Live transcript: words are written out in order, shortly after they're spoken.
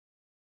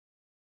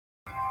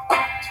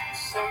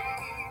save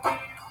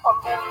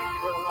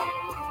America.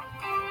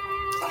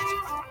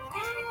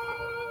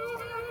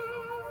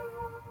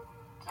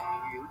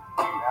 You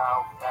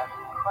now can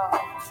cry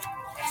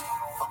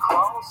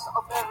across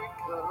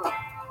America.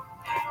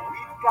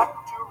 We've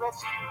got to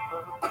rescue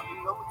her. You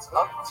know it's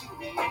up to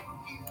me and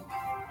you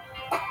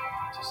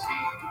to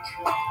see the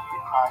truth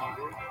behind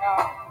their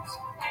lies.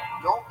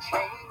 Don't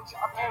change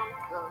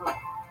America.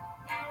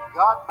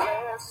 God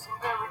bless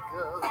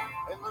America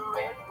and the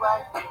red,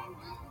 white, and blue.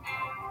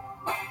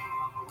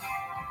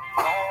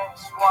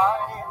 That's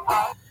why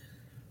I...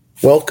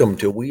 Welcome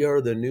to We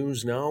Are the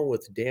News Now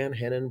with Dan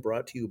Hennon,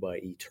 brought to you by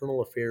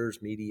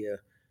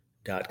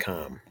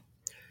EternalAffairsMedia.com.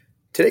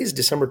 Today's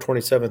December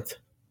 27th,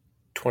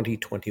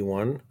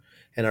 2021,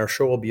 and our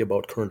show will be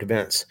about current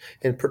events,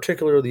 in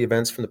particular the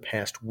events from the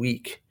past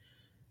week.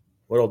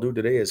 What I'll do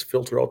today is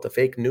filter out the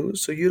fake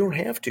news so you don't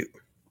have to.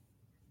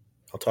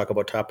 I'll talk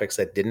about topics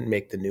that didn't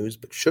make the news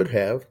but should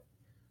have,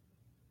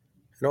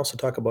 and also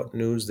talk about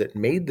news that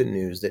made the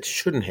news that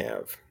shouldn't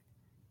have.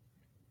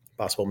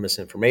 Possible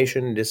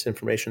misinformation,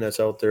 disinformation that's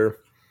out there.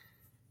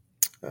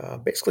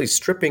 Basically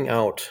stripping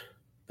out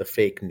the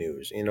fake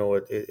news. You know,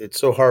 it's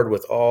so hard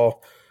with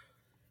all...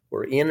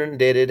 We're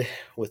inundated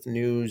with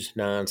news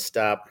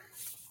nonstop.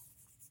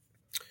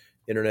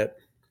 Internet,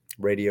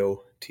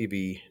 radio,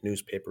 TV,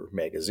 newspaper,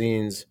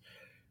 magazines.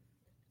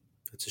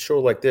 It's a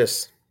show like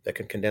this that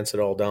can condense it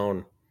all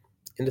down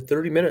into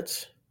 30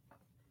 minutes.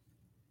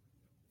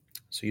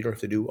 So you don't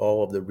have to do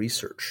all of the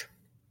research.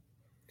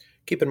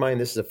 Keep in mind,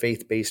 this is a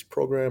faith-based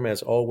program.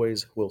 As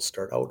always, we'll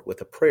start out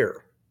with a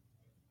prayer.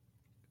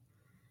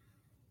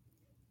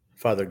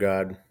 Father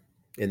God,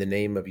 in the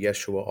name of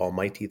Yeshua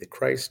Almighty the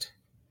Christ,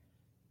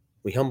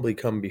 we humbly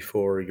come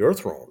before your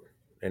throne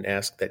and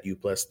ask that you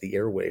bless the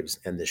airwaves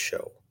and this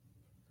show.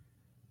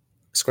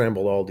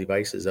 Scramble all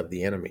devices of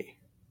the enemy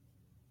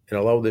and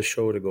allow this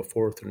show to go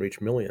forth and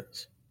reach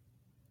millions.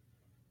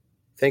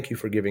 Thank you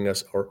for giving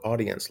us our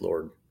audience,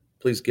 Lord.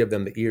 Please give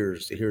them the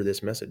ears to hear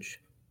this message.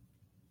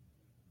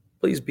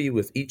 Please be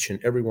with each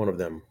and every one of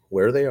them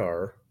where they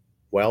are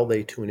while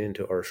they tune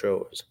into our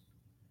shows.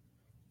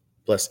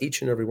 Bless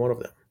each and every one of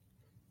them.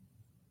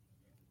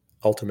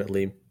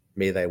 Ultimately,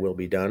 may thy will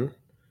be done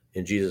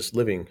in Jesus'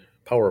 living,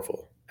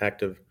 powerful,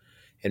 active,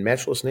 and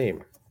matchless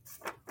name.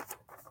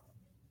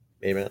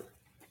 Amen.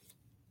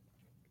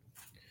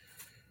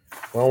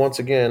 Well, once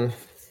again,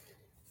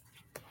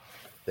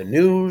 the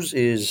news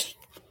is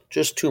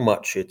just too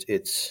much.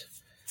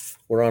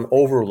 We're on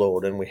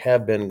overload, and we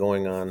have been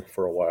going on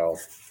for a while.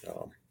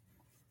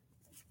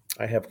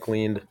 I have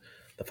gleaned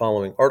the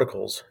following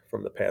articles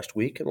from the past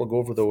week, and we'll go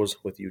over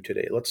those with you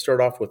today. Let's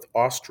start off with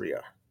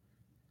Austria,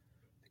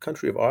 the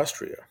country of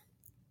Austria.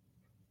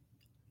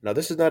 Now,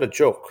 this is not a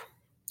joke.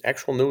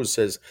 Actual news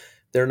says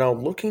they're now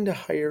looking to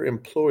hire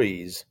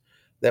employees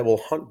that will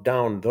hunt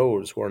down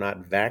those who are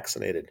not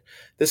vaccinated.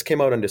 This came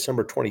out on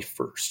December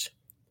 21st.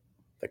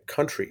 The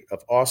country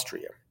of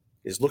Austria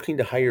is looking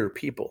to hire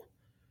people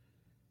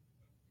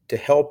to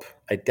help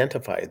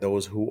identify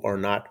those who are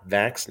not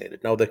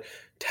vaccinated. Now, the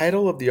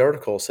title of the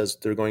article says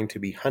they're going to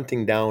be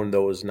hunting down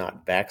those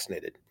not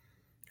vaccinated.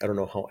 I don't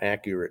know how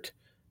accurate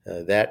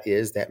that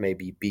is. That may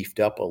be beefed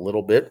up a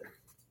little bit.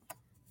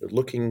 They're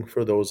looking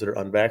for those that are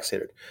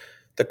unvaccinated.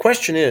 The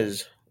question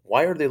is,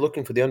 why are they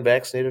looking for the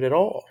unvaccinated at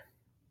all?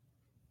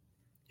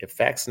 If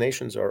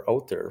vaccinations are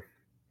out there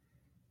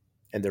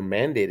and they're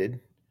mandated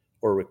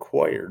or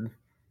required,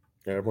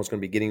 and everyone's going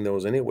to be getting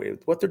those anyway,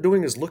 what they're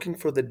doing is looking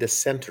for the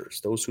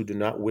dissenters, those who do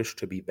not wish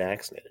to be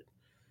vaccinated.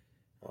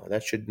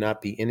 That should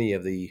not be any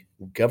of the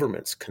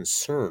government's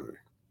concern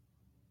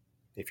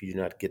if you do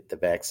not get the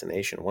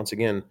vaccination. Once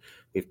again,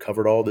 we've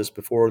covered all this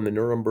before in the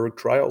Nuremberg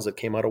trials that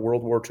came out of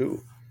World War II.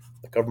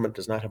 The government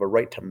does not have a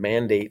right to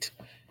mandate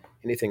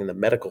anything in the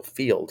medical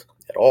field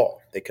at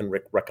all. They can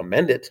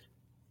recommend it.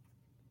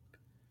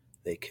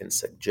 They can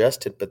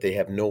suggest it, but they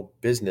have no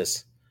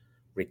business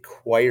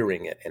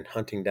requiring it and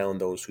hunting down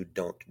those who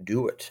don't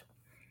do it.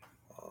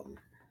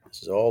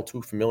 This is all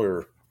too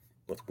familiar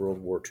with World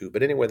War II.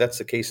 But anyway, that's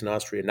the case in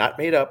Austria. Not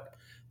made up.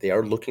 They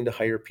are looking to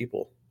hire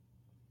people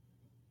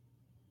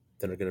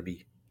that are going to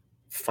be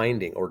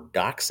finding or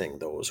doxing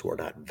those who are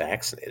not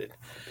vaccinated.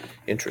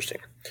 Interesting.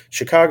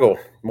 Chicago,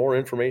 more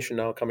information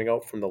now coming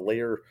out from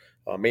the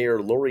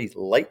Mayor Lori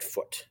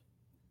Lightfoot.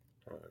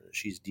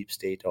 She's deep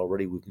state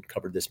already. We've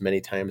covered this many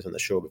times on the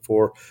show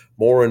before.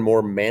 More and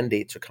more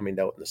mandates are coming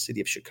out in the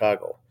city of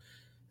Chicago.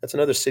 That's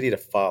another city to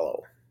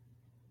follow,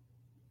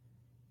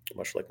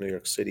 much like New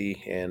York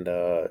City and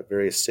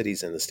various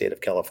cities in the state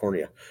of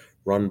California,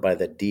 run by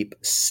the deep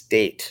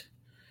state.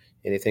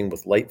 Anything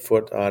with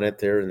Lightfoot on it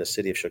there in the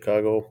city of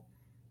Chicago,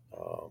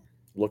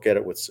 look at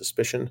it with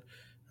suspicion.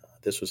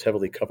 This was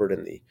heavily covered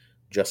in the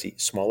Jussie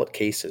Smollett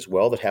case as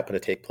well that happened to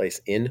take place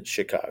in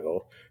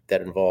Chicago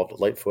that involved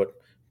Lightfoot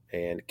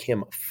and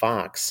Kim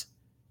Foxx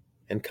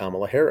and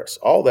Kamala Harris.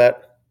 All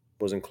that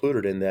was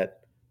included in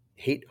that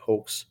hate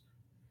hoax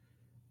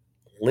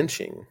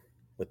lynching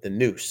with the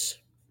noose.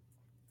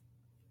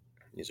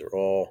 These are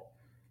all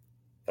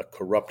the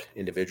corrupt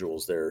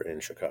individuals there in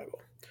Chicago.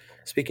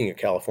 Speaking of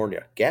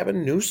California,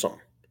 Gavin Newsom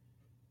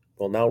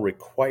will now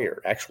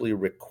actually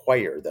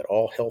require that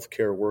all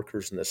healthcare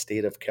workers in the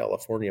state of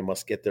California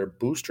must get their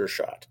booster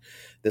shot.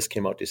 This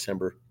came out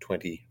December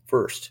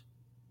 21st.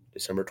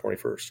 December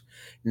 21st.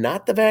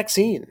 Not the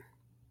vaccine.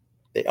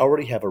 They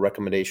already have a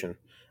requirement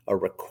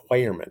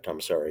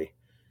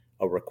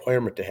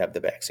to have the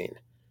vaccine.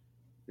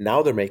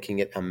 Now they're making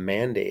it a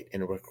mandate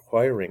and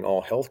requiring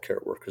all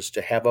healthcare workers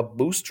to have a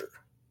booster.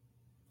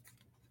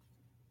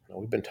 Now,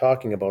 we've been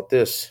talking about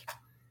this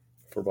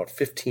for about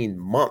 15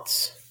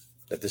 months,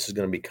 that this is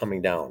going to be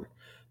coming down.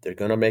 They're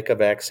going to make a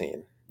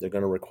vaccine. They're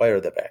going to require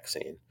the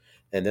vaccine.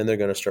 And then they're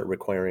going to start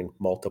requiring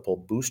multiple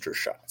booster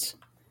shots.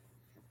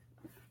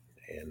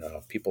 And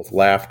people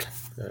laughed,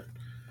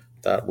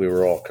 thought we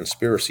were all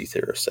conspiracy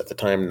theorists at the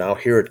time. Now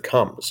here it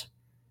comes.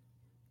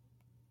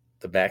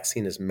 The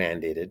vaccine is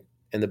mandated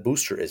and the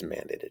booster is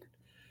mandated.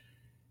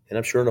 And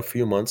I'm sure in a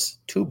few months,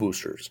 2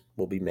 boosters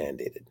will be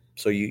mandated.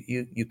 So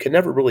you can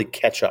never really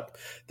catch up.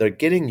 They're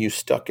getting you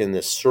stuck in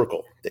this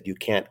circle that you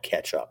can't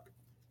catch up.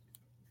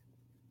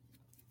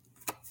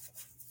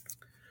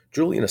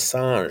 Julian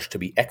Assange to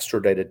be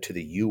extradited to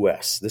the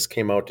U.S. This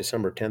came out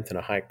December 10th in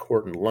a high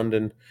court in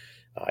London.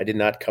 I did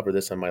not cover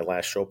this on my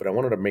last show, but I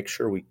wanted to make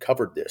sure we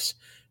covered this.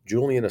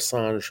 Julian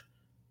Assange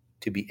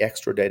to be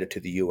extradited to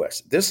the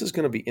U.S. This is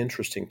going to be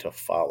interesting to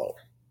follow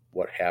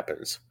what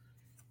happens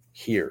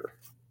here.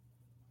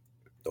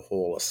 The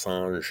whole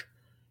Assange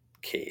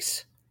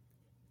case.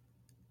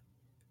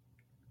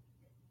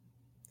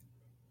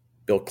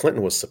 Bill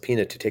Clinton was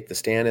subpoenaed to take the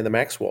stand in the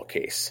Maxwell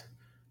case.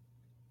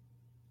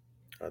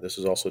 This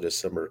is also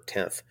December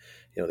 10th.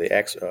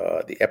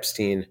 The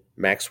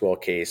Epstein-Maxwell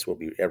case will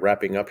be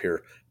wrapping up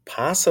here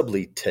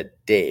possibly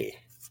today.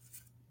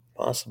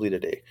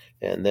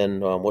 And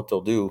then what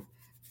they'll do,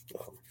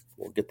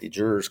 we'll get the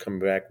jurors coming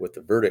back with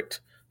the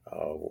verdict.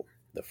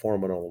 The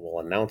foreman will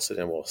announce it,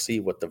 and we'll see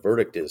what the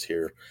verdict is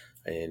here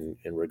in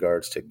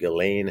regards to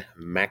Ghislaine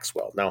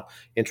Maxwell. Now,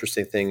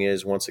 interesting thing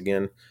is, once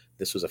again,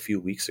 this was a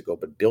few weeks ago,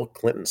 but Bill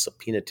Clinton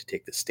subpoenaed to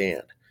take the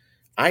stand.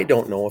 I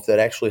don't know if that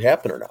actually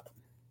happened or not.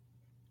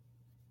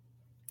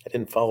 I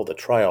didn't follow the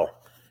trial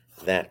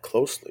that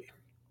closely,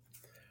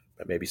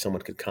 but maybe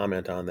someone could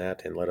comment on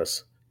that and let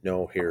us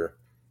know here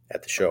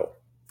at the show.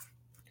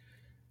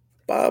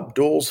 Bob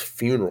Dole's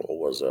funeral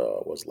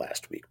was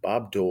last week.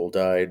 Bob Dole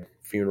died.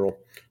 Funeral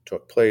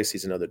took place.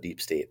 He's another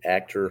deep state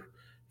actor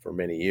for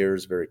many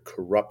years, very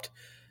corrupt.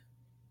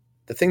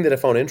 The thing that I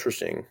found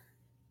interesting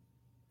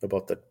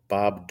about the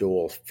Bob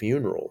Dole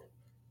funeral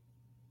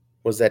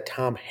was that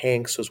Tom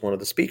Hanks was one of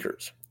the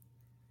speakers.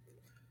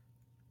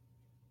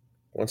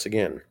 Once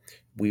again,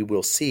 we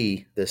will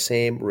see the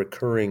same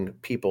recurring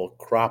people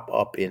crop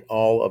up in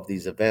all of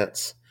these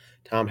events.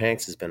 Tom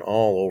Hanks has been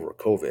all over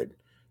COVID.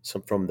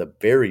 From the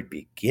very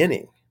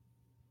beginning,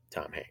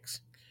 Tom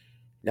Hanks.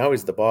 Now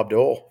he's the Bob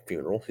Dole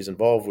funeral. He's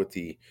involved with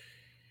the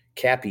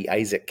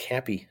Isaac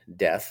Cappy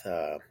death,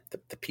 the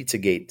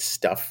Pizzagate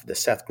stuff, the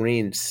Seth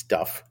Green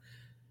stuff.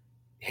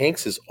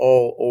 Hanks is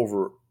all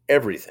over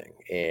everything.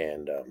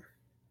 And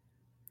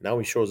now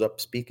he shows up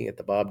speaking at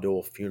the Bob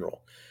Dole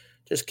funeral.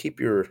 Just keep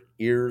your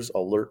ears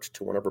alert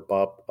to whenever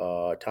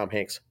Tom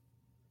Hanks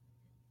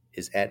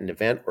is at an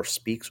event or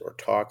speaks or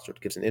talks or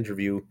gives an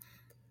interview.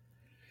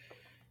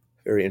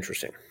 Very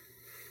interesting.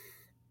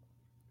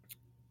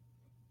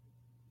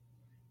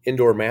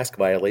 Indoor mask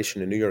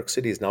violation in New York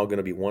City is now going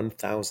to be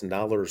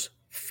 $1,000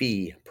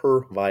 fee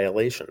per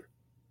violation.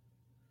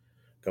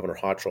 Governor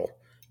Hochul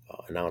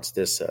announced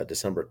this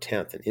December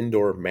 10th, an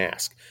indoor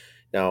mask.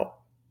 Now,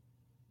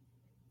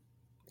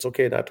 it's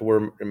okay not to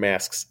wear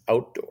masks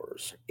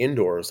outdoors.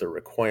 Indoors, they're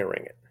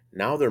requiring it.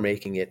 Now they're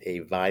making it a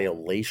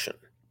violation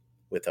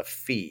with a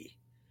fee.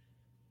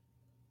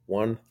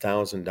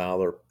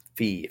 $1,000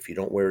 fee if you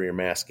don't wear your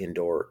mask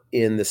indoor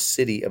in the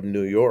city of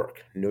New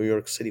York. New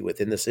York City,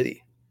 within the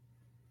city.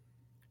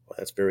 Well,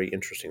 that's very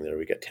interesting there.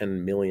 We got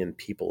 10 million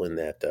people in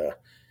that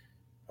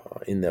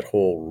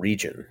whole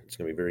region. It's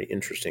going to be very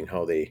interesting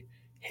how they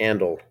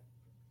handle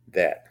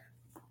that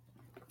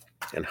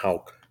and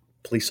how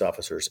police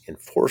officers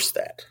enforce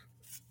that.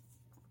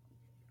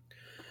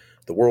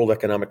 The World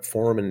Economic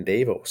Forum in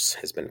Davos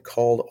has been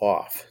called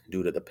off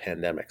due to the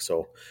pandemic.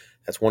 So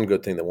that's one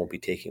good thing that won't be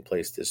taking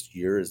place this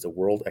year is the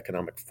World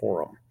Economic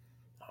Forum.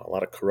 A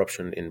lot of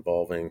corruption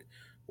involving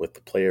with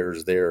the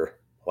players there.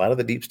 A lot of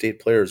the deep state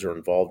players are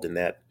involved in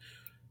that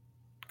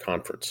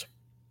conference.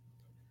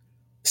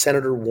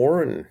 Senator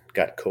Warren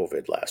got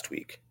COVID last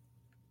week.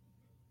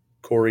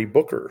 Cory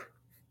Booker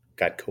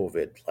got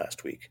COVID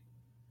last week.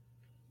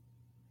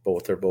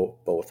 Both are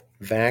both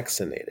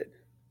vaccinated.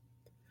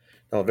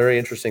 Now, a very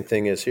interesting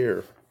thing is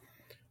here,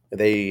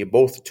 they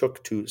both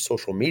took to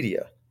social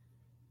media,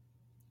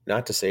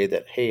 not to say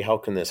that, hey, how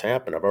can this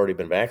happen? I've already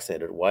been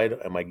vaccinated. Why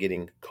am I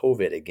getting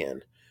COVID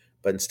again?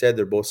 But instead,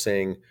 they're both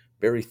saying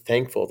very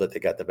thankful that they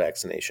got the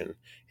vaccination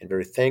and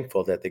very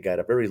thankful that they got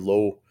a very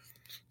low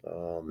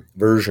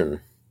version,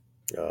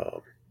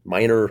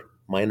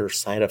 minor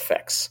side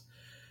effects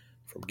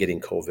from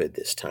getting COVID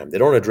this time. They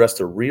don't address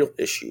the real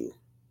issue,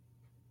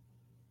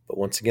 but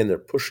once again, they're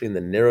pushing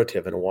the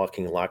narrative and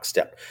walking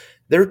lockstep.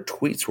 Their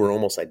tweets were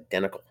almost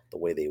identical, the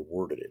way they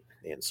worded it.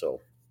 And so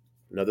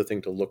another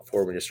thing to look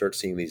for when you start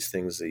seeing these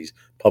things, these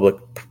public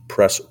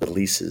press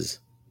releases.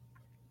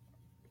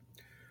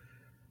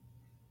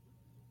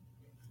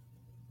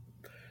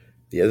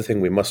 The other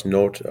thing we must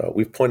note,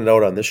 we've pointed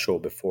out on this show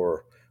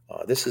before,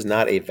 this is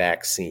not a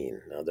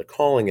vaccine. Now, they're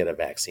calling it a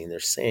vaccine.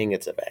 They're saying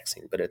it's a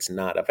vaccine, but it's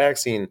not. A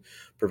vaccine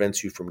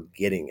prevents you from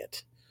getting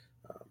it.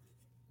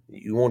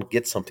 You won't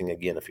get something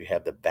again if you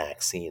have the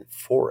vaccine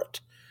for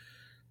it.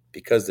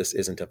 Because this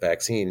isn't a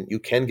vaccine, you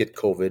can get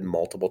COVID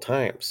multiple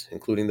times,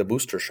 including the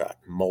booster shot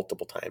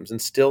multiple times,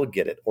 and still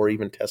get it or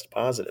even test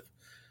positive.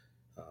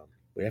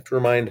 We have to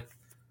remind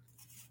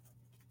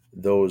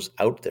those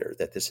out there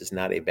that this is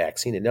not a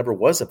vaccine. It never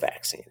was a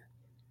vaccine.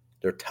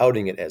 They're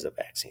touting it as a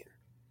vaccine.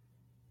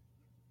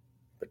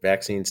 But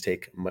vaccines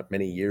take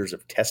many years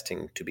of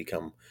testing to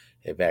become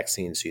a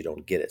vaccine, so you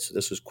don't get it. So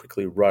this was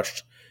quickly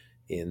rushed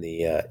in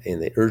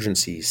the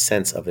urgency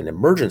sense of an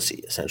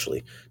emergency,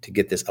 essentially, to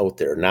get this out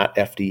there. Not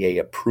FDA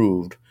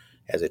approved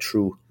as a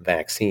true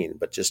vaccine,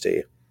 but just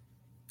a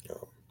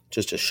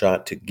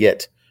shot to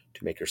get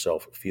to make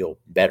yourself feel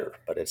better.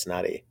 But it's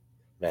not a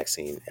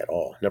vaccine at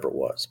all. Never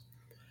was.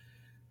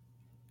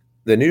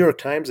 The New York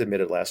Times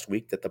admitted last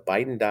week that the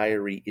Biden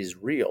diary is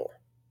real.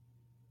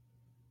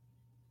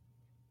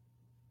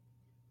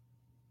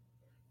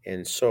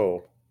 And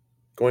so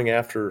going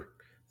after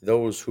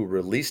those who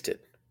released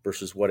it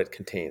versus what it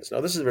contains.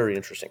 Now, this is very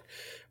interesting.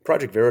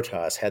 Project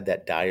Veritas had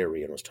that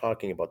diary and was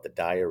talking about the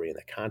diary and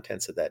the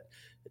contents of that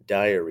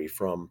diary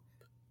from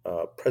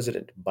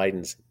President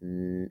Biden's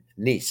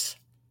niece.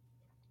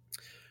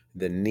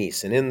 The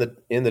niece. And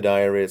in the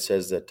diary, it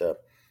says that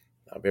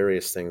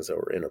various things that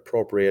were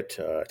inappropriate,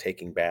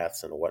 taking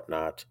baths and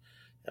whatnot,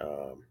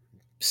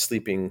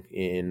 sleeping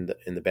in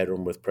the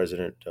bedroom with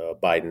President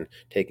Biden,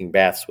 taking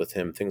baths with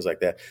him, things like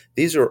that.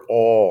 These are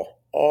all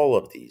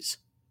of these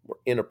were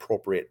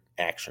inappropriate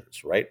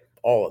actions, right?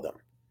 All of them.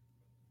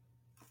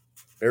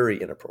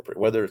 Very inappropriate.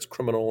 Whether it's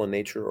criminal in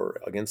nature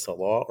or against the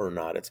law or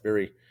not, it's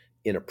very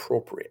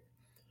inappropriate.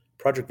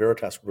 Project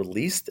Veritas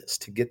released this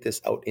to get this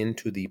out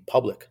into the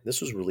public. This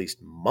was released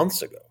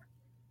months ago.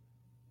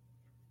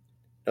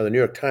 Now, the New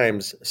York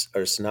Times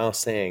is now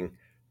saying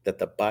that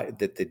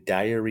the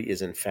diary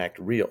is in fact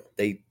real.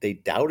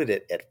 They doubted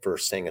it at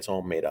first, saying it's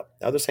all made up.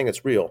 Now they're saying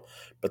it's real,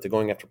 but they're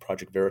going after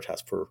Project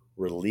Veritas for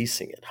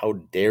releasing it. How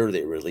dare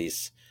they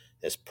release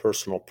this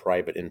personal,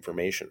 private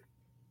information?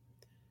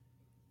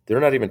 They're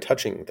not even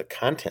touching the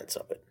contents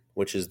of it,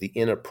 which is the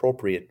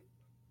inappropriate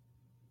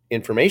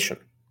information,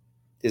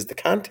 is the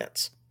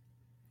contents.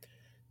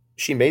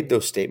 She made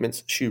those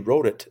statements. She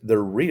wrote it.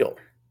 They're real.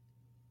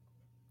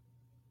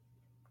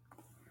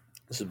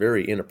 This is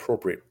very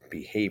inappropriate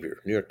behavior.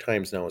 New York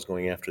Times now is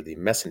going after the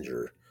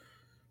messenger,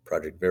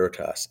 Project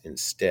Veritas,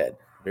 instead.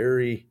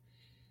 Very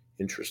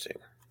interesting.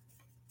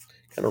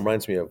 Kind of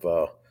reminds me of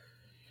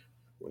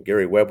when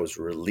Gary Webb was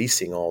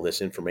releasing all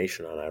this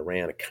information on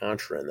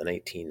Iran-Contra in the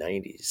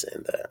 1990s,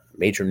 and the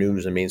major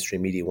news and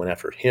mainstream media went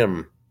after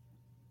him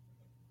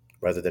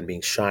rather than being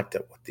shocked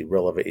at what the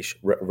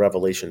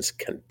revelations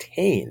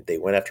contained. They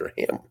went after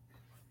him.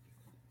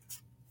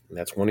 And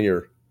that's one of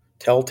your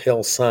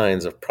telltale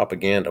signs of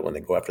propaganda when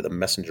they go after the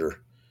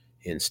messenger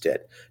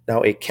instead.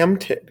 Now, a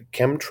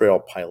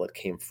chemtrail pilot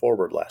came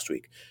forward last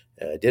week.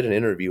 Did an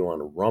interview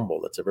on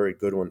Rumble. That's a very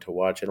good one to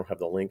watch. I don't have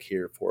the link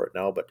here for it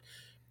now, but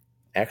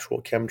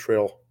actual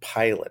chemtrail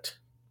pilot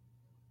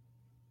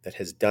that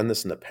has done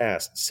this in the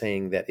past,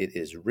 saying that it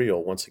is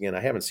real. Once again,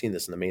 I haven't seen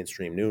this in the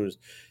mainstream news.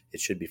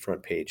 It should be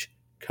front page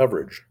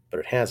coverage, but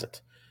it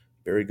hasn't.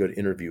 Very good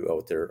interview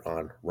out there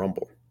on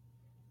Rumble.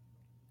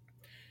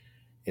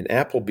 In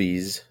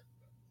Applebee's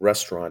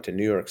restaurant in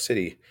New York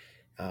City,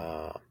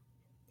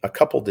 a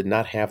couple did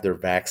not have their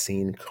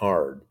vaccine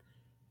card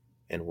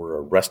and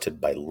were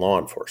arrested by law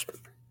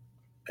enforcement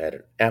at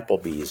an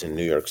Applebee's in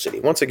New York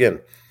City. Once again,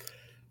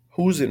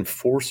 who's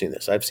enforcing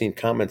this? I've seen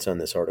comments on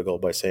this article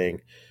by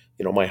saying,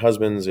 my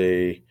husband's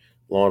a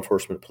law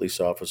enforcement police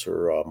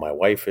officer, my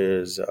wife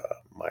is,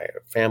 my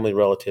family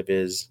relative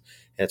is,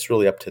 and it's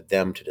really up to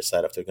them to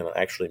decide if they're going to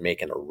actually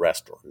make an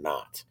arrest or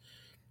not.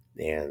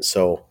 And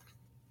so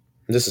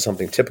this is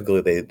something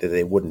typically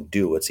they wouldn't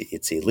do.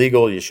 It's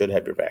illegal. You should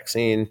have your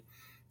vaccine.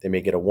 They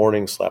may get a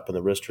warning, slap on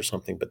the wrist or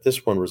something, but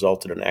this one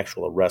resulted in an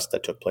actual arrest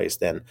that took place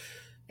then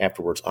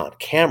afterwards on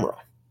camera,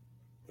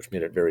 which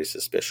made it very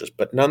suspicious.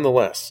 But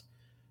nonetheless,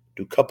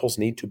 do couples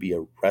need to be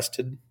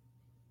arrested,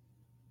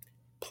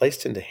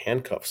 placed into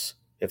handcuffs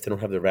if they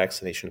don't have their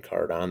vaccination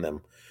card on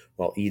them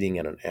while eating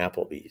at an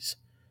Applebee's?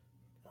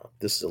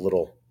 This is a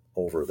little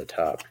over the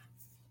top.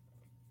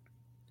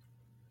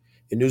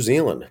 In New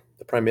Zealand,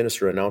 the Prime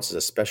Minister announces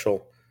a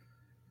special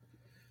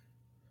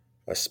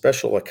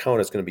account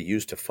is going to be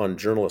used to fund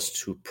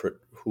journalists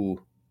who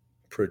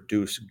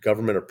produce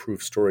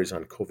government-approved stories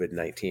on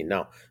COVID-19.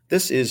 Now,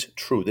 this is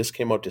true. This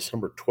came out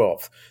December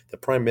 12th. The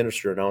Prime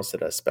Minister announced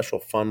that a special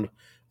fund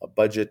a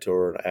budget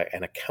or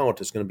an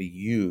account is going to be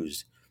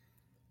used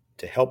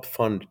to help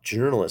fund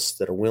journalists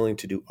that are willing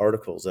to do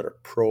articles that are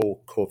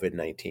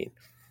pro-COVID-19,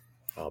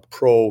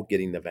 pro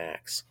getting the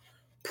vax,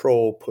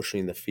 pro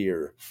pushing the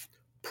fear,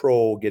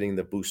 pro getting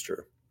the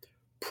booster,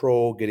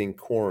 pro getting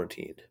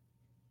quarantined.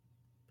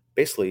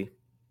 Basically,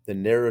 the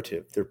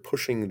narrative, they're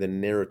pushing the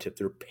narrative.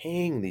 They're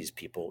paying these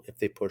people if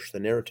they push the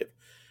narrative.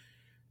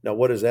 Now,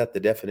 what is that? The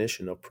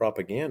definition of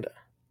propaganda.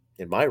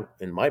 In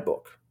my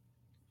book,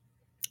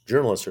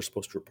 journalists are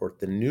supposed to report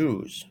the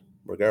news,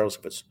 regardless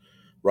if it's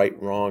right,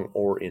 wrong,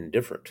 or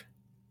indifferent.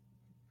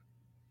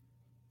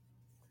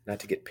 Not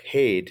to get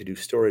paid to do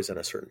stories on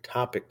a certain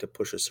topic to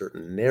push a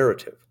certain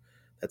narrative.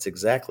 That's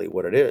exactly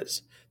what it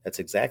is. That's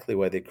exactly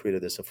why they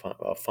created this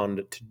a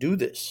fund to do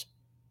this.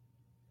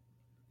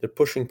 They're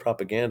pushing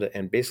propaganda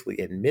and basically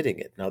admitting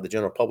it. Now, the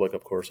general public,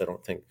 of course, I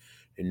don't think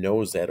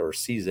knows that or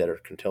sees that or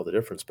can tell the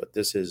difference, but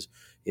this is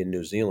in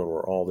New Zealand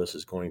where all this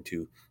is going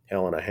to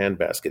hell in a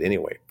handbasket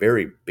anyway.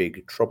 Very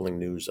big, troubling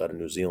news out of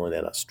New Zealand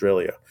and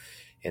Australia.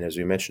 And as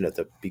we mentioned at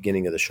the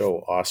beginning of the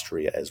show,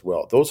 Austria as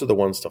well. Those are the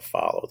ones to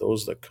follow.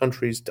 Those are the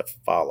countries to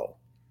follow.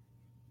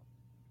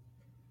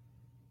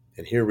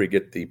 And here we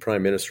get the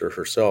Prime Minister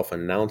herself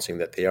announcing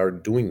that they are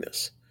doing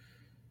this.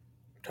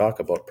 Talk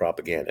about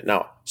propaganda.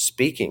 Now,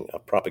 speaking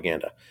of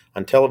propaganda,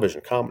 on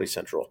television, Comedy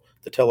Central,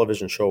 the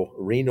television show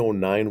Reno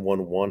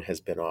 911 has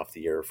been off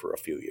the air for a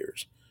few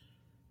years.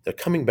 They're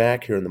coming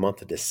back here in the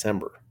month of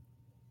December.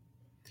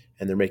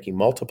 And they're making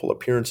multiple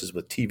appearances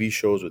with TV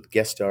shows with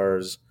guest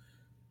stars.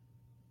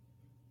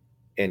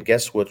 And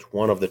guess which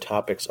one of the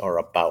topics are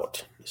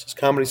about? This is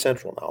Comedy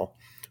Central now.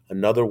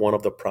 Another one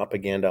of the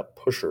propaganda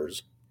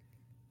pushers.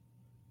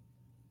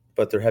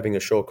 But they're having a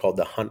show called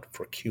The Hunt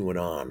for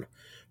QAnon.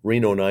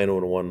 Reno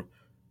 911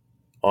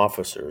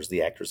 officers,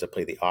 the actors that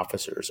play the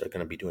officers, are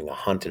going to be doing a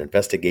hunt, an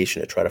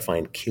investigation to try to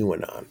find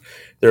QAnon.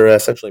 They're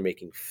essentially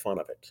making fun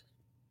of it.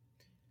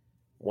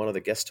 One of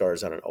the guest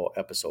stars on an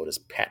episode is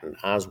Patton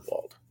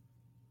Oswalt.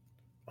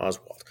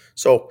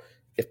 So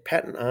if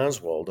Patton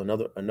Oswalt,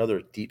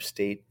 another deep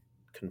state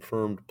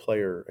confirmed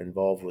player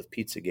involved with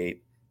Pizzagate,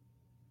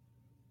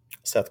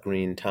 Seth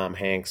Green, Tom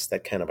Hanks,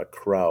 that kind of a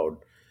crowd,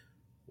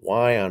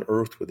 why on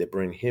earth would they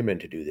bring him in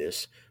to do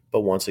this,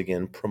 but once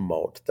again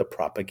promote the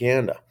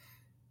propaganda?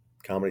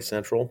 Comedy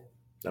Central,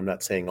 I'm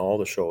not saying all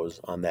the shows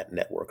on that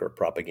network are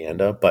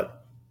propaganda,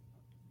 but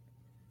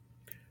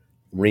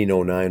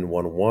Reno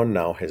 911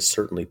 now has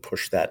certainly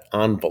pushed that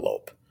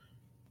envelope,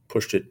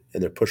 pushed it,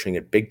 and they're pushing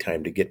it big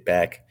time to get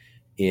back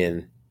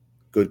in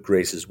good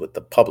graces with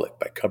the public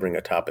by covering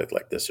a topic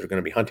like this. They're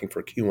going to be hunting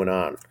for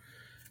QAnon.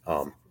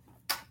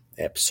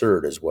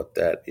 Absurd is what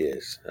that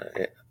is.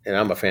 And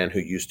I'm a fan who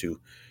used to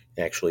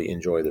actually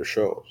enjoy their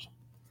shows.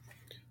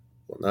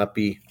 Will not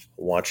be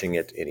watching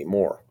it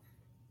anymore.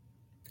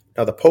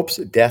 Now, the Pope's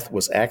death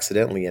was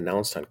accidentally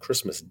announced on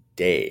Christmas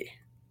Day,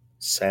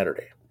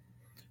 Saturday.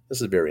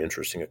 This is very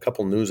interesting. A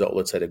couple news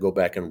outlets had to go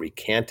back and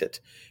recant it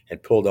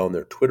and pull down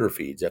their Twitter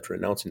feeds after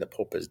announcing the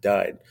Pope has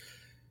died.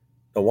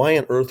 Now, why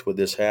on earth would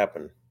this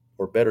happen?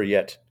 Or better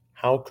yet,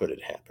 how could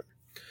it happen?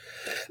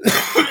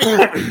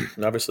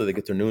 And obviously, they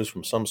get their news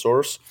from some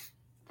source,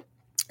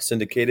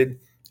 syndicated,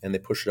 and they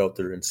push it out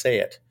there and say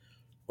it.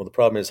 Well, the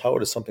problem is, how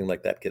does something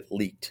like that get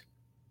leaked?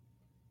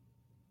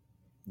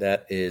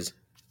 That is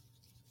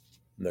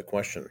the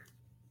question.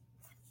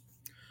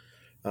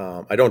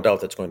 I don't doubt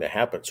that's going to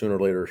happen sooner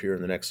or later here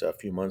in the next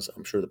few months.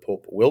 I'm sure the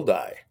Pope will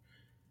die.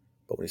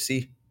 But when you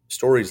see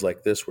stories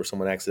like this where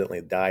someone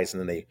accidentally dies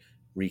and then they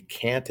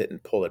recant it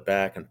and pull it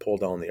back and pull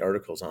down the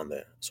articles on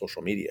the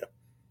social media,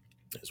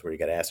 is where you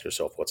got to ask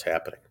yourself what's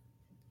happening.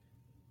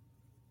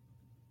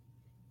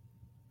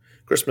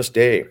 Christmas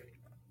Day,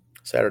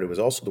 Saturday, was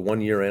also the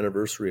 1-year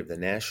anniversary of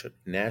the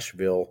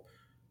Nashville,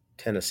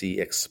 Tennessee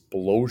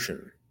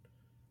explosion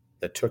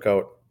that took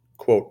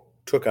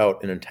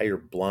out an entire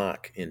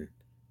block in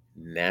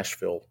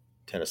Nashville,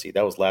 Tennessee.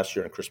 That was last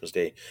year on Christmas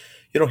Day.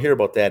 You don't hear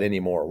about that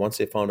anymore. Once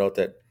they found out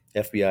that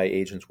FBI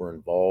agents were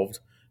involved,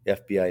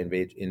 FBI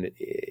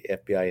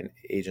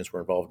agents were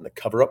involved in the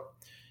cover-up.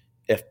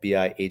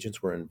 FBI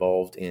agents were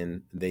involved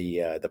in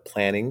the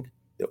planning,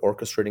 the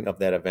orchestrating of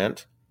that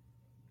event.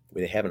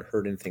 We haven't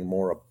heard anything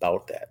more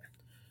about that.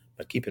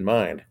 But keep in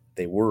mind,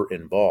 they were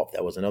involved.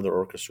 That was another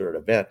orchestrated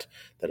event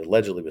that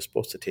allegedly was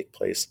supposed to take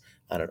place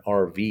on an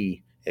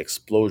RV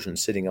explosion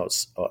sitting out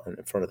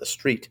in front of the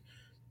street.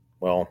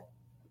 Well,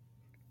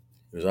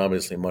 it was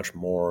obviously much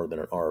more than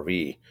an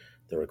RV.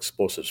 There were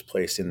explosives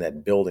placed in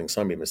that building.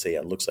 Some even say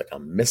it looks like a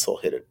missile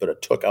hit it, but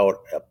it took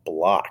out a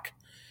block,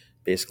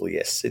 basically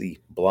a city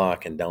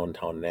block in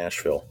downtown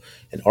Nashville.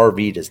 An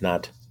RV does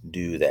not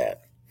do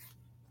that.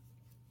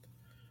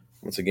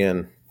 Once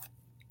again,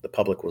 the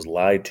public was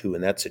lied to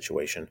in that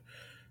situation,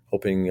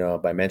 hoping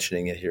by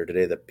mentioning it here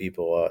today that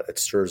people it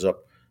stirs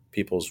up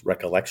people's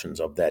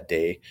recollections of that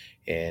day.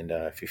 And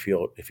if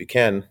you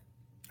can,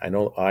 I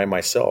know I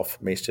myself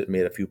made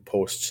a few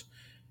posts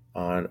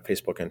on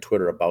Facebook and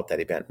Twitter about that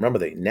event. Remember,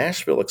 the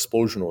Nashville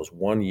explosion was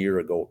 1 year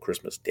ago,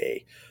 Christmas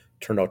Day.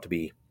 Turned out to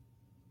be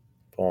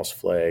false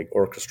flag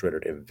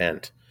orchestrated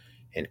event.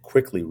 and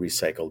quickly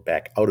recycled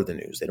back out of the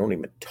news. They don't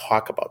even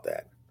talk about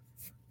that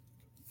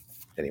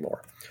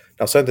anymore.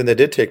 Now, something that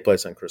did take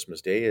place on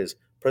Christmas Day is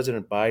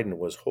President Biden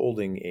was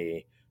holding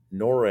a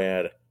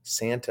NORAD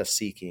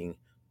Santa-seeking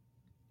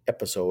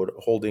episode,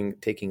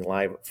 taking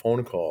live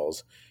phone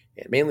calls,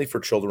 and mainly for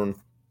children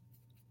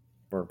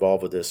were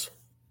involved with this.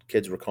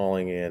 Kids were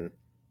calling in,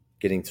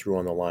 getting through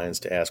on the lines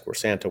to ask where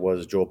Santa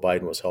was. Joe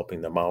Biden was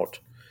helping them out.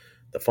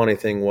 The funny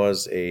thing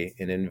was an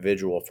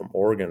individual from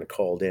Oregon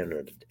called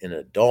in, an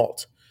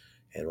adult,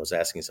 and was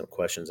asking some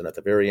questions. And at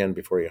the very end,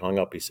 before he hung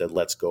up, he said,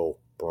 "Let's go,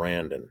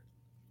 Brandon."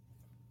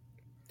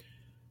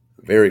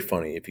 Very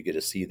funny if you get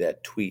to see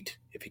that tweet,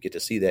 if you get to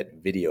see that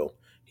video.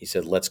 He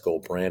said, "Let's go,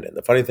 Brandon."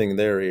 The funny thing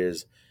there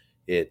is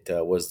it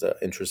was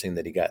interesting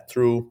that he got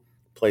through,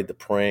 played the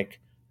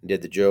prank,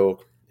 did the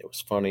joke. It was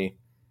funny.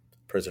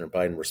 President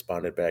Biden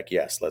responded back,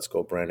 "Yes, let's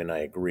go, Brandon. I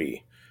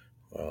agree,"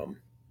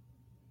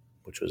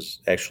 which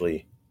was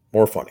actually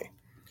more funny.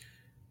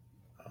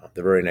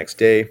 The very next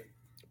day,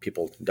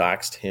 people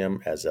doxed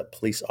him as a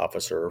police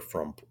officer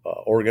from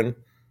Oregon.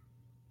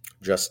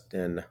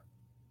 Jared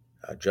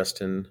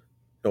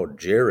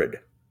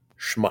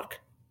Schmuck.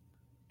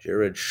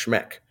 Jared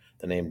Schmeck.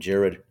 The name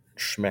Jared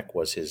Schmeck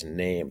was his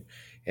name.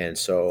 And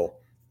so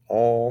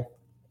all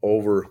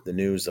over the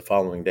news the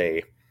following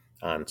day,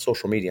 on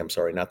social media,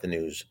 not the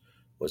news,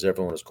 was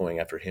everyone was going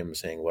after him,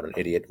 saying what an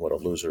idiot, what a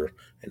loser,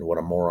 and what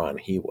a moron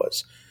he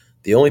was.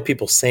 The only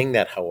people saying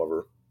that,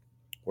 however,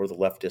 were the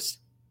leftist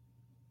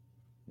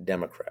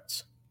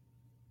Democrats.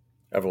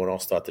 Everyone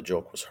else thought the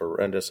joke was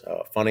horrendous,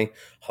 funny,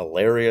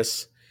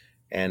 hilarious,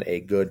 and a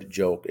good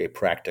joke, a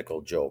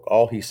practical joke.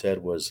 All he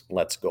said was,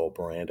 "Let's go,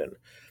 Brandon."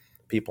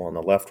 People on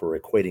the left were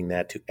equating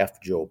that to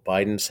F Joe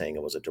Biden, saying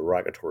it was a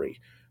derogatory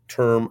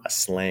term, a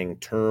slang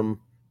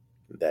term,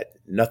 that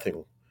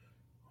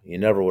you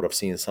never would have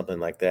seen something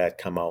like that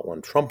come out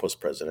when Trump was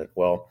president.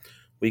 Well,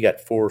 we got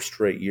 4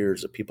 straight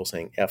years of people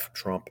saying F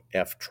Trump,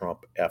 F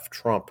Trump, F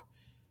Trump.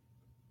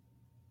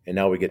 And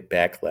now we get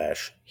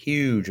backlash,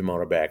 huge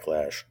amount of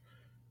backlash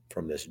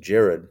from this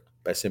Jared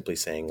by simply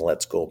saying,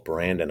 "Let's go,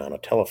 Brandon," on a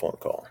telephone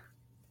call.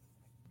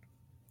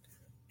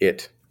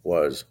 It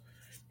was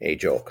a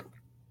joke.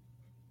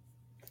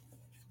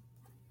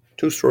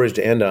 2 stories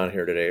to end on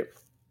here today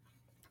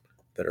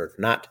that are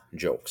not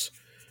jokes.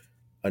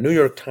 A New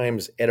York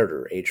Times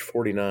editor, age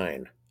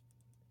 49,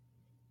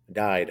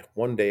 died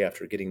one day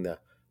after getting the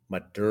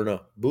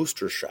Moderna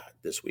booster shot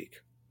this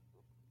week.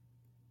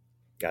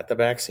 Got the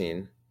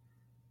vaccine,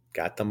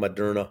 got the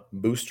Moderna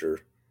booster,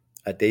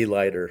 a day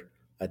later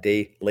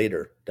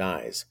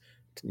dies.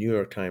 New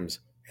York Times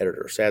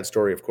editor. Sad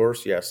story, of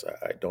course. Yes,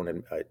 I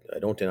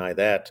don't deny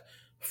that.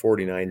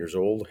 49 years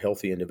old,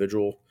 healthy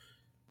individual,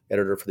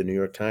 editor for the New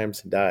York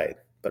Times, died,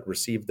 but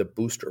received the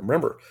booster.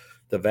 Remember,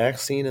 the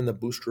vaccine and the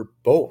booster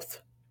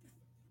both,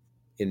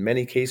 in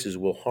many cases,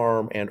 will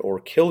harm and or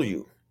kill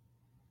you.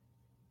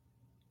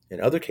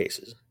 In other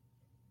cases,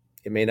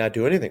 it may not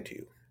do anything to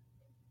you.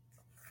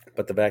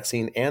 But the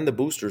vaccine and the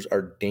boosters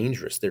are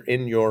dangerous. They're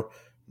in your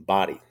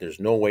body. There's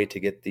no way to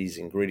get these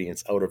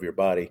ingredients out of your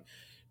body.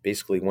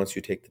 Basically, once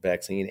you take the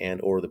vaccine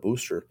and or the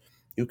booster,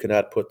 you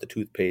cannot put the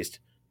toothpaste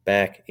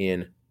back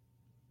in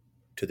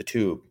to the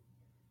tube.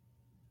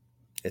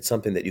 It's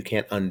something that you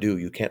can't undo.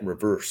 You can't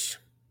reverse.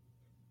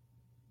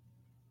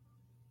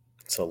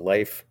 It's a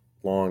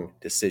lifelong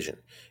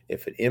decision.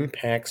 If it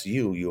impacts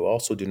you, you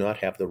also do not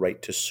have the right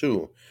to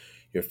sue.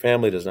 Your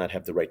family does not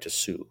have the right to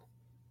sue.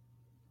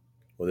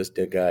 Well, this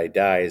guy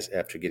dies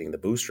after getting the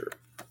booster.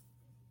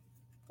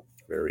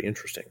 Very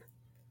interesting.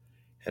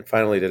 And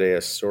finally today,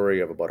 a story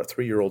of about a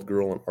 3-year-old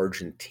girl in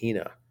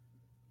Argentina.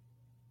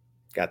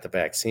 Got the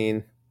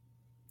vaccine,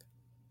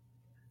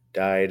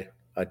 died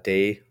a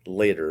day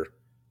later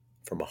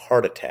from a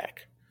heart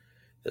attack.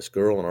 This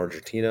girl in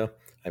Argentina,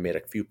 I made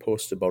a few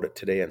posts about it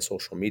today on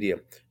social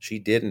media. She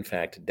did, in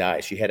fact, die.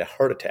 She had a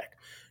heart attack.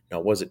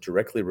 Now, was it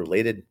directly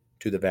related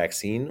to the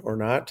vaccine or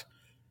not?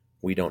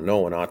 We don't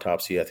know. An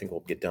autopsy, I think,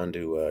 will get done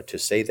to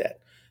say that.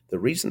 The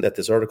reason that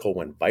this article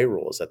went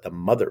viral is that the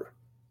mother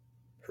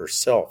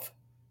herself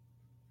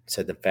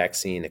said the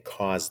vaccine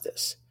caused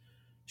this.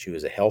 She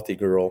was a healthy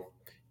girl,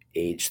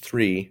 age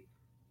 3.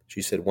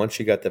 She said once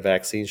she got the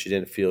vaccine, she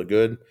didn't feel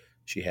good.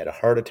 She had a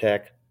heart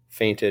attack,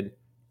 fainted,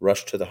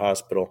 rushed to the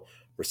hospital.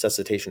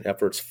 Resuscitation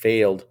efforts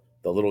failed.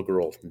 The little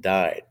girl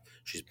died.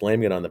 She's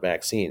blaming it on the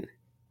vaccine.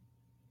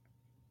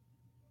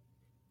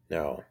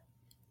 Now,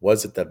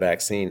 was it the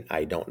vaccine?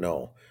 I don't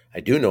know.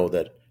 I do know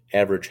that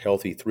average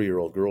healthy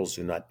 3-year-old girls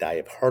do not die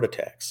of heart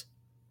attacks.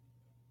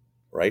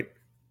 Right?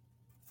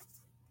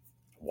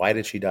 Why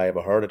did she die of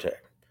a heart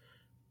attack?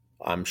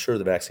 I'm sure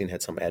the vaccine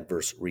had some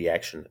adverse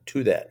reaction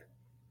to that.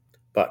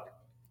 But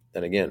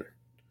then again,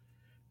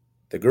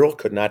 the girl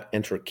could not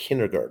enter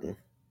kindergarten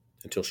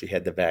until she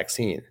had the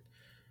vaccine.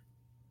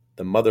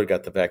 The mother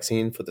got the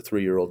vaccine for the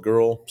 3-year-old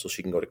girl so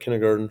she can go to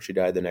kindergarten. She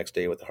died the next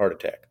day with a heart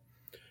attack.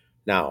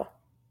 Now,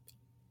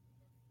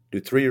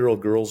 do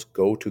 3-year-old girls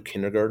go to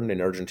kindergarten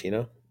in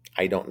Argentina?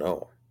 I don't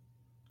know.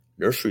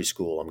 Nursery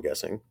school, I'm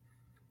guessing.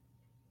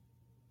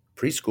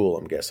 Preschool,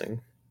 I'm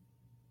guessing.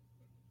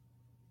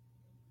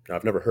 Now,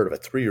 I've never heard of a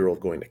 3-year-old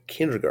going to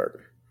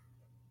kindergarten.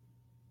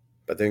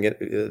 But then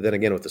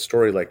again, with a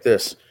story like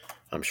this,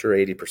 I'm sure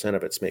 80%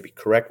 of it's maybe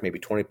correct, maybe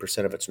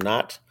 20% of it's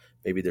not.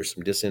 Maybe there's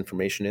some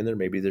disinformation in there,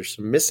 maybe there's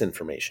some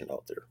misinformation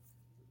out there.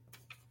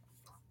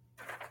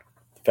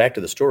 The fact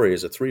of the story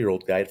is a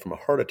 3-year-old died from a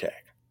heart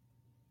attack.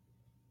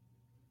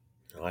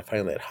 Now, I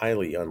find that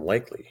highly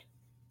unlikely.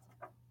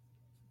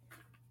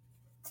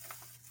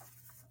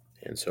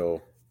 And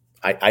so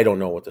I don't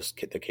know what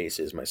the case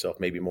is myself.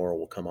 Maybe more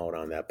will come out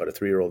on that. But a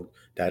 3-year-old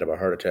died of a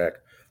heart attack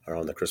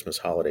around the Christmas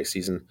holiday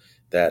season.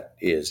 That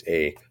is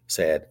a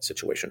sad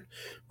situation.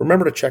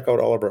 Remember to check out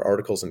all of our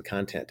articles and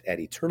content at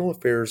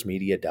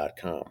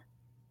eternalaffairsmedia.com.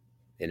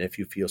 And if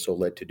you feel so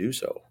led to do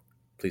so,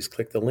 please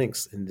click the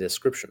links in the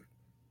description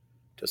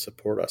to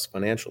support us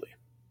financially.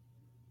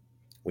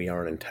 We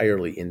are an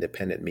entirely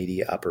independent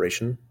media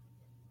operation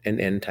and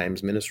end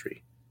times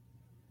ministry.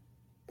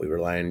 We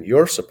rely on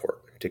your support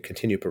to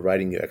continue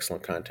providing you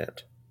excellent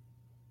content.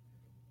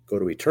 Go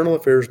to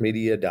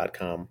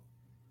eternalaffairsmedia.com,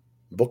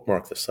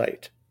 bookmark the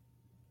site,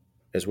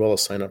 as well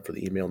as sign up for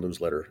the email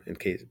newsletter in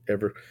case they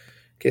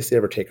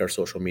ever take our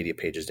social media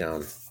pages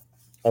down.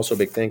 Also, a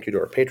big thank you to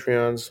our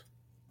Patreons,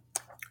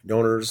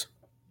 donors.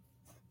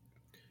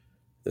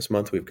 This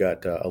month we've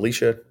got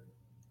Alicia,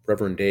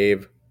 Reverend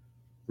Dave,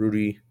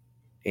 Rudy,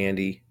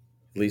 Andy,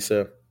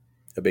 Lisa.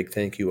 A big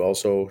thank you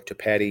also to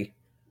Patty,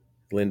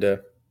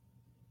 Linda,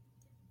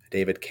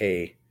 David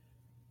K.,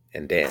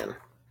 and Dan.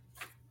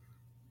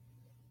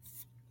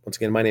 Once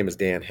again, my name is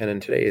Dan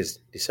Hennon. Today is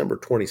December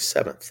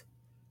 27th,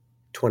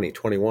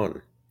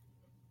 2021.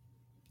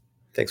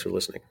 Thanks for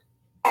listening.